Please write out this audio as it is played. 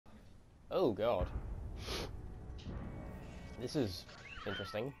Oh god. This is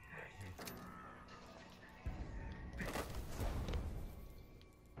interesting.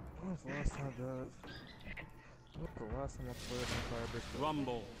 When was the last time What's the last time I played on Firebase?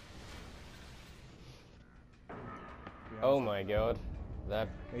 Rumble. Oh my god. That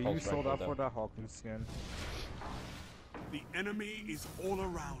hey, you sold out for that Hawkmoon skin. The enemy is all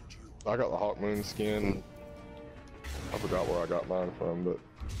around you. I got the Hawkmoon skin. I forgot where I got mine from, but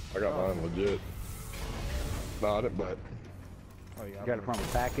I got mine legit. No, I didn't buy it. Oh yeah. You got it from a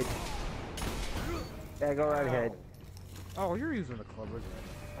package. Yeah, go right ahead. Oh, you're using the club again.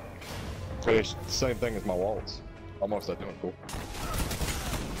 It's the same thing as my waltz. Almost identical.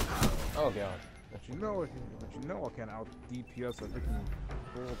 Oh god. But you know I can out DPS a freaking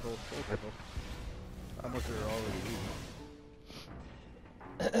full. How much are already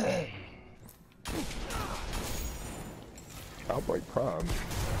using? Outbreak Prime.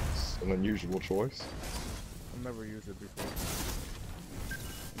 It's an unusual choice. I've never used it before.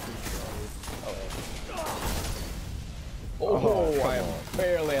 Oh, I am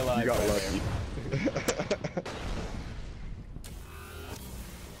barely alive. You got lucky.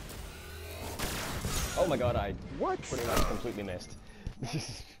 Oh my god, I What? pretty much completely missed.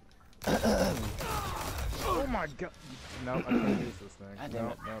 Oh my god! No, I can't use this thing. God damn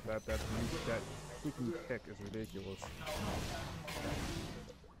No, it. no, that freaking kick is ridiculous.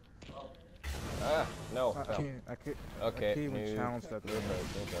 Ah, no. I can't. Okay, I can't even new challenge that thing.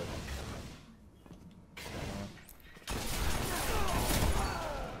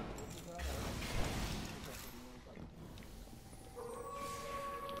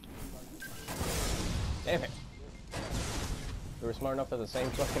 Damn it. We were smart enough for the same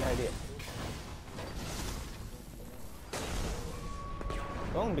fucking idea.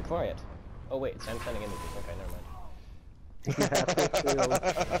 Go and be quiet. Oh wait, Sam's sending images. Okay, never mind.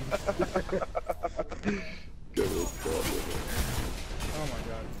 Oh my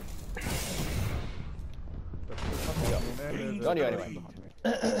god. Got you anyway.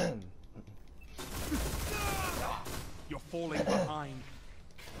 You're falling behind.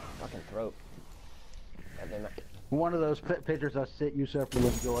 Fucking throat. God damn it. One of those pictures I sent you, sir, will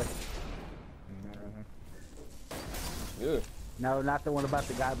enjoy. Ew. No, not the one about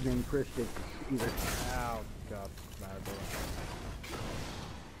the guy named Christian either. Ow, god, mad boy.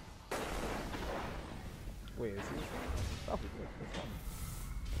 Wait, is he? Oh,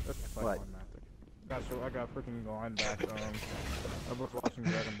 that's fine. What? I got freaking line back. I was watching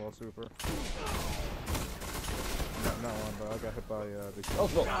Dragon Ball Super. Not one, but I got hit by the. Oh,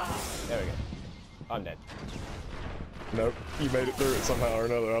 cool. There we go. I'm dead. Nope, you made it through it somehow or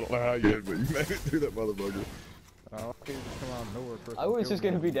another. I don't know how you did, but you made it through that motherfucker. Okay, just come out of nowhere. I was just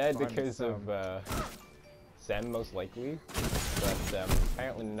gonna be dead because of Sam, most likely, but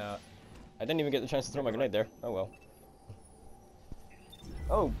apparently not. I didn't even get the chance to throw my grenade there. Oh well.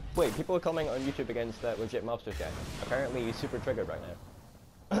 Oh wait, people are commenting on YouTube against that legit mobsters guy. Apparently he's super triggered right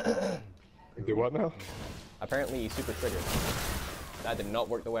now. Do what now? Apparently he's super triggered. That did not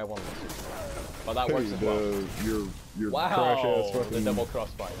work the way I wanted it to. But that works as well. Your wow, trash ass fucking the double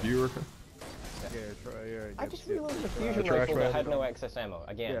crossfire. viewer. Yeah, I just realized the fusion trash rifle that man. had no excess ammo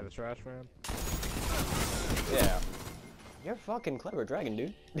again. Yeah, the trash man. Yeah. You're fucking clever dragon,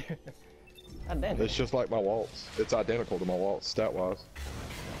 dude. God damn it. It's just like my waltz. It's identical to my waltz, stat-wise.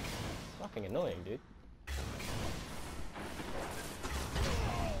 Fucking annoying, dude.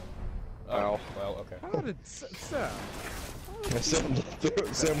 Ow. Well, okay. How did Sam?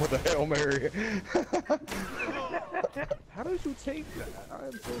 Sam with a Hail Mary. How did you take that? I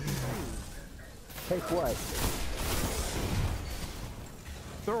am so confused. Take what?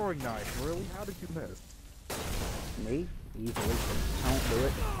 Throwing knife, really? How did you miss? Me? Easily. I don't do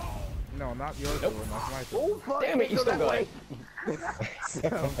it. No, not your Nope. throwing knife, my Oh, throwing. fuck! Damn it, you still got it.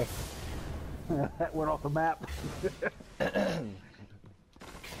 That went off the map.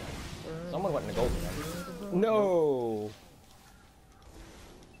 Someone went in the golden one. No!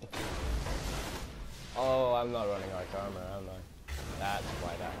 Oh, I'm not running arc armor, am I? That's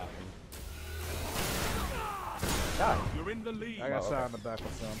why that happened. Die. You're in the lead. I got Oh, shot okay. in the back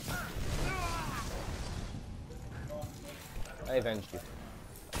with some. I avenged you.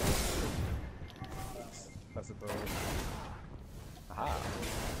 That's a bird. Aha.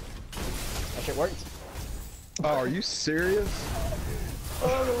 That shit worked. Oh, are you serious?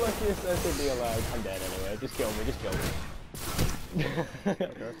 Oh, I'm the luckiest SOB alive. I'm dead anyway. Just kill me, just kill me.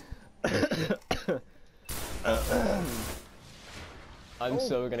 I'm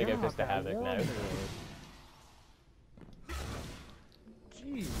so gonna get pissed to havoc now.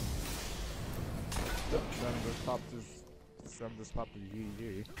 Jeez. Sam just popped his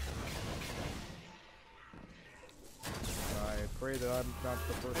GG. afraid that I'm not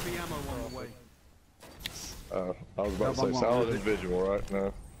the first. Heavy ammo on the way. I was about to say silent individual, right?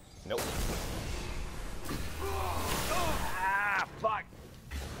 No. Nope. Ah, fuck!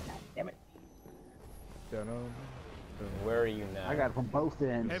 God damn it. Where are you now? I got it from both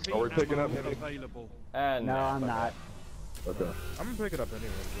ends. Heavy Are we picking ammo up? available. And No, I'm not. Okay. I'm gonna pick it up anyway.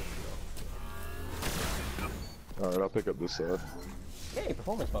 Alright, I'll pick up this side. Hey,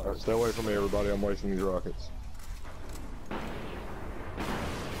 performance Alright, bonus. stay away from me, everybody. I'm wasting these rockets.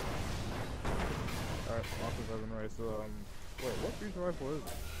 Alright, Monsters have been raised. Wait, what future rifle is it?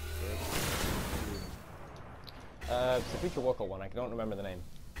 It's the Future Walker one. I don't remember the name.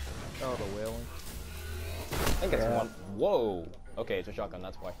 Oh, the whaling. I think it's one. Whoa. Okay, it's a shotgun.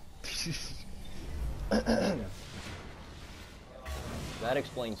 That's why. That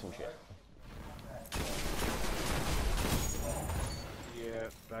explains some shit. Yeah,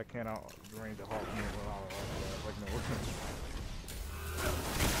 I can't outrange the Hawk me without like no.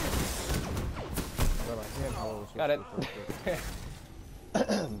 But I can hold. Got it.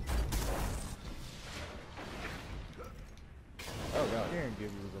 Oh god. I can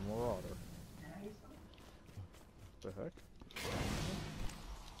give you the Marauder. The heck?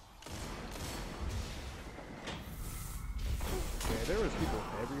 Yeah, there was people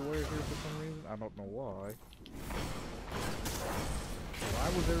everywhere here for some reason. I don't know why. Why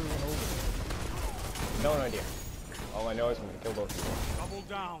was everyone over there? No idea. All I know is I'm gonna kill both of you. Double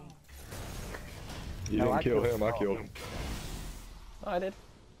down. You No, didn't I kill killed him, I killed him. Oh, I did.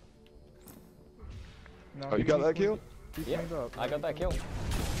 No, Oh, you got that kill? He Yeah, cleaned up. I got that kill.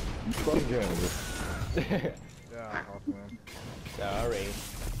 You fucking janitor. Yeah, Hawkman. Sorry.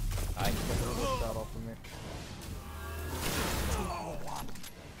 I Shot off of me.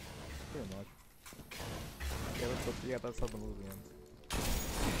 Pretty much. Yeah, that's how the movie ends.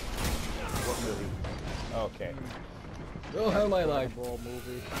 What movie? Okay. Oh, how am I alive? Ball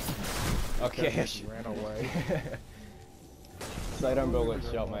movie. Okay. Just ran away. Sidearm bullet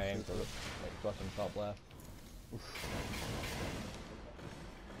shot my aim for the fucking top left.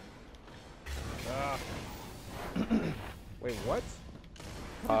 Ah. Wait, what?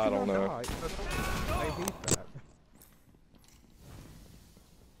 I How did you don't not know. die? I hate that.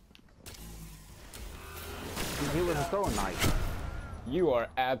 He was a throwing knife. You are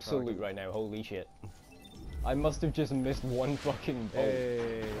absolute right now. Holy shit. I must have just missed one fucking bolt.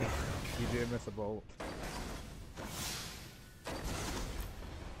 Hey, you did miss a bolt.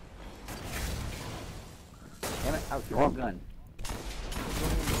 Damn it, that was the wrong gun.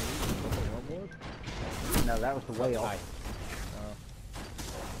 No, that was the whale. Hi.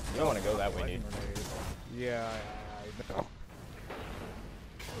 You don't want to go that way, dude. Yeah, I know.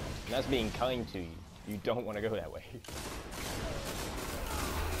 And that's being kind to you. You don't want to go that way.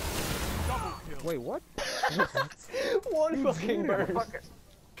 Double kill. Wait, what? One fucking burst.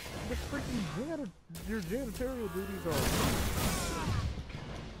 The freaking your janitorial duties are.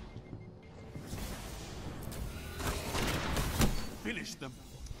 Finish them.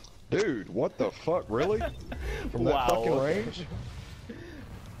 Dude, what the fuck, really? From that Wow. fucking range?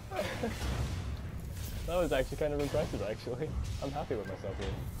 That was actually kind of impressive, actually. I'm happy with myself here.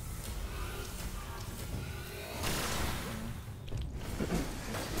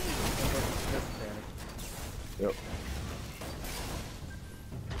 Yep.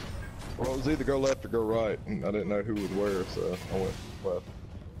 Well, it was either go left or go right, and I didn't know who was where, so I went left.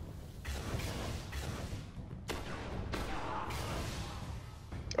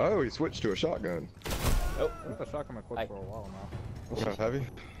 Oh, he switched to a shotgun. Oh, I've had a shotgun my clip for a while now. Oh, have you?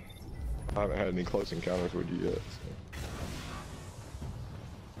 I haven't had any close encounters with you yet. So.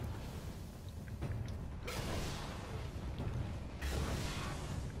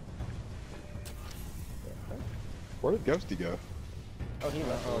 Where did Ghosty go? oh, he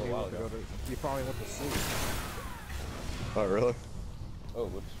left a Oh, little he while went to ago. go to. He probably went to sleep. Oh, really? Oh,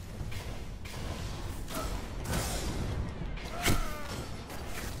 whoops.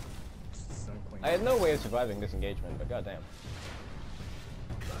 So clean. I had no way of surviving this engagement, but goddamn.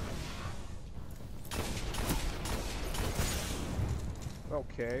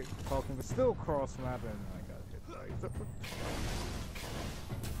 Okay, talking, but still cross map and I got hit by. Except for.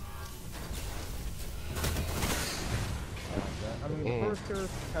 I mean, the first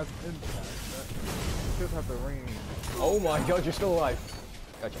terrorist has impact. That should have the range. Oh my god, you're still alive.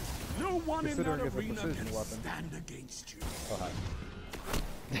 Gotcha. No one in that Considering it's a arena precision can weapon. stand against you. Oh, hi.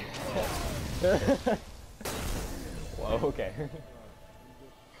 Whoa, okay.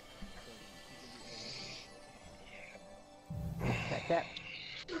 That.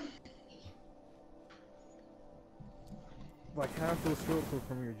 Like half those filters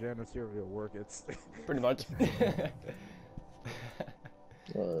from your janitorial work, it's. Pretty much.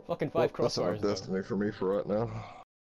 Alright. Fucking 5 That's crossbars enough though. destiny for me for right now.